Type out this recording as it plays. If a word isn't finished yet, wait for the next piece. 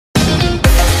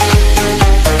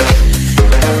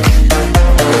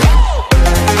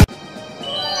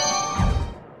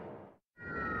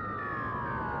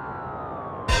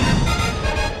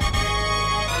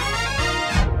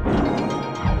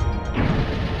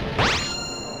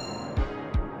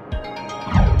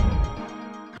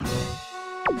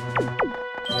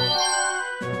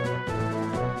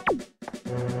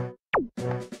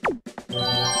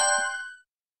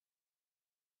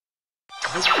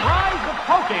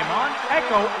Pokémon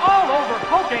echo all over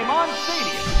Pokémon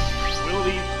Stadium. Will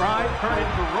these cries turn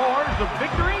into roars of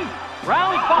victory?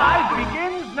 Round 5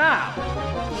 begins now.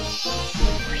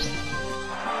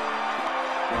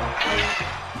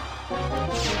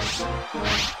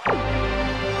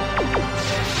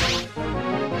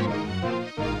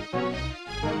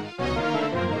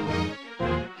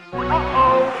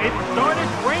 Uh-oh, it started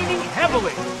raining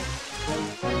heavily.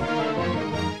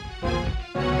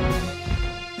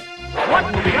 What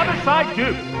will the other side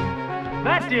do?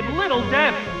 That did little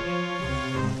damage.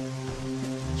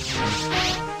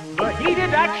 The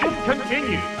heated action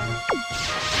continues.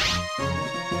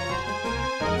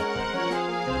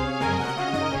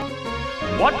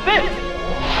 What's this?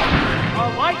 A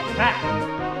light attack.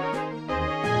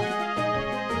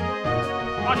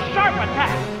 A sharp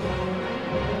attack.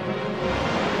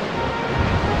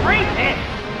 Great hit.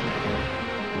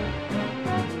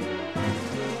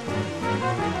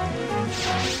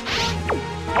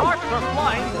 Sparks are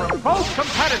flying from both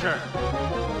competitors.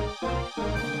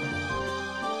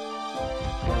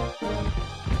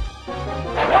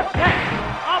 What's next?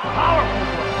 A powerful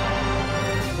blow.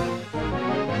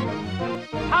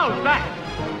 How's that?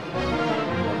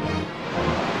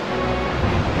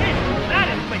 That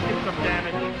inflicted some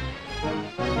damage.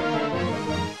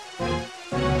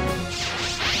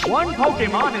 One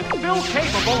Pokémon is still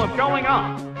capable of going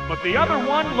on, but the other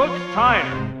one looks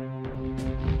tired.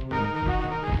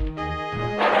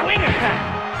 Wing attack!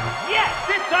 Yes,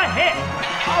 it's a hit!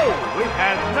 Oh, it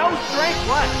has no strength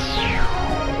left.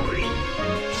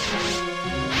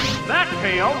 That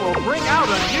tail will bring out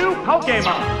a new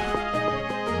Pokémon.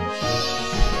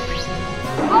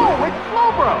 Oh, it's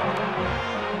Slowbro!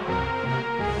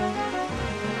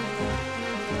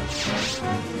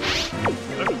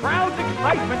 The crowd's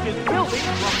excitement is building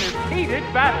from this heated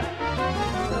battle.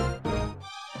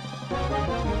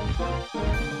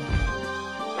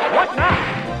 What now?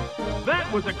 That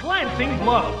was a glancing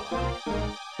blow.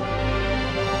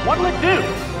 What'll it do?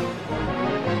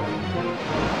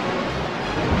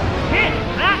 Hit!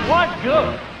 That was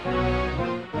good!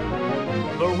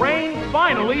 The rain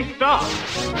finally stopped.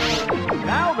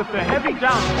 Now that the heavy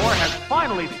downpour has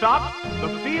finally stopped, the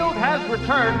field has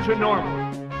returned to normal.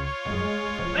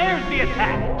 There's the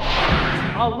attack.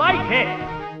 A light hit.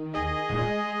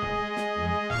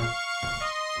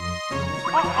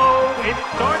 Uh-oh, it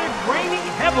started raining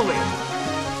heavily.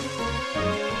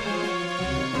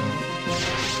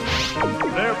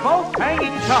 They're both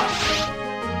hanging tough.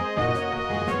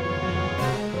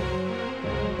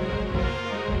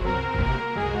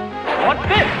 What's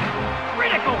this?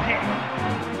 Critical hit.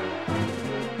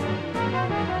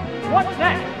 What's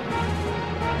next?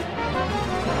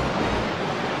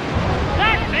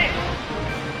 That's it.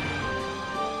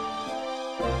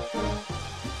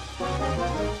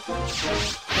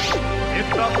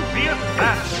 It's a fierce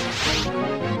battle.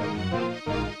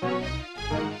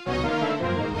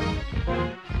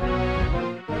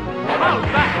 How's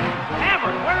that?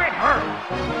 Hammered where it hurt.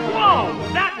 Whoa,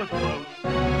 that was close.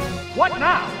 What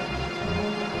now?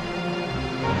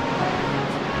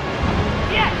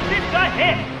 Yes, it's a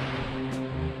hit.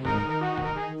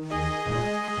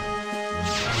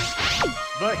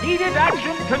 The heated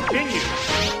action continues.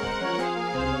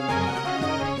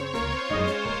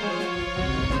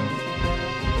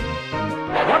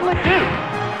 What'll it do?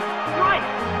 Right,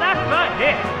 that's a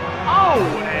hit. Oh,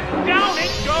 and down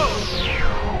it goes.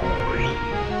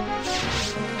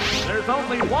 There's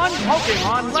only one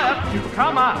Pokémon left to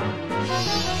come out.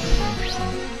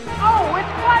 Oh,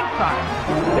 it's Blackside.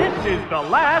 This is the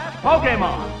last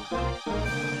Pokémon.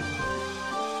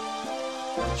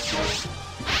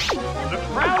 The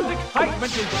crowd's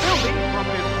excitement is building from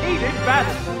this heated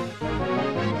battle.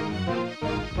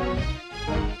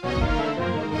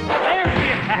 There's the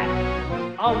attack.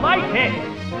 A light hit.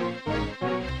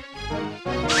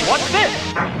 What's this?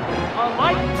 A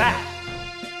light attack.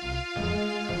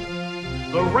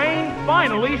 The rain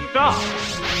finally stopped.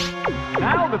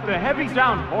 Now that the heavy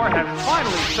downpour has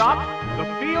finally stopped, the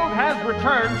field has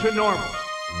returned to normal.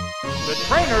 The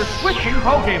trainer's switching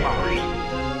Pokémon.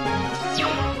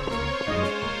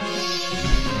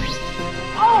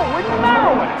 Oh, it's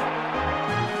Marowak!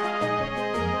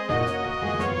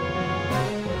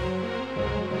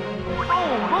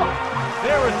 Oh, look!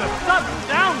 There is a sudden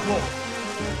downpour!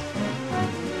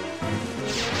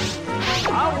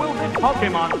 How will this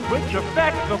Pokémon switch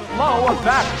affect the flow of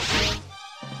battle?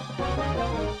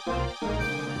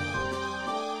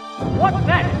 What's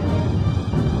next?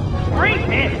 Great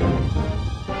hit!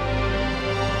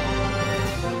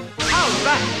 How's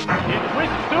that? It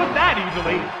withstood that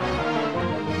easily.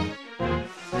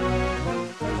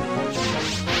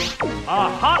 A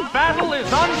hot battle is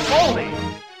unfolding!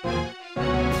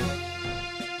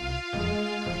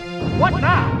 What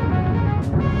now?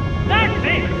 That's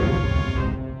it!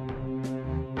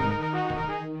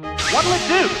 What'll it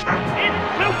do? It's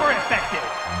super effective!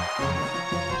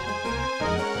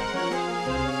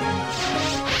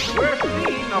 We're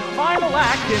seeing a final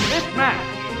act in this match.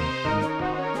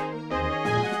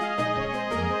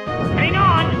 Hang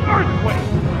on! Earthquake!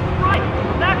 Right!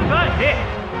 That's a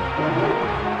hit!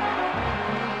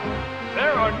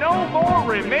 There are no more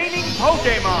remaining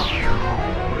Pokémon!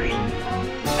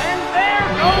 And there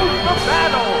goes the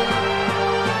battle!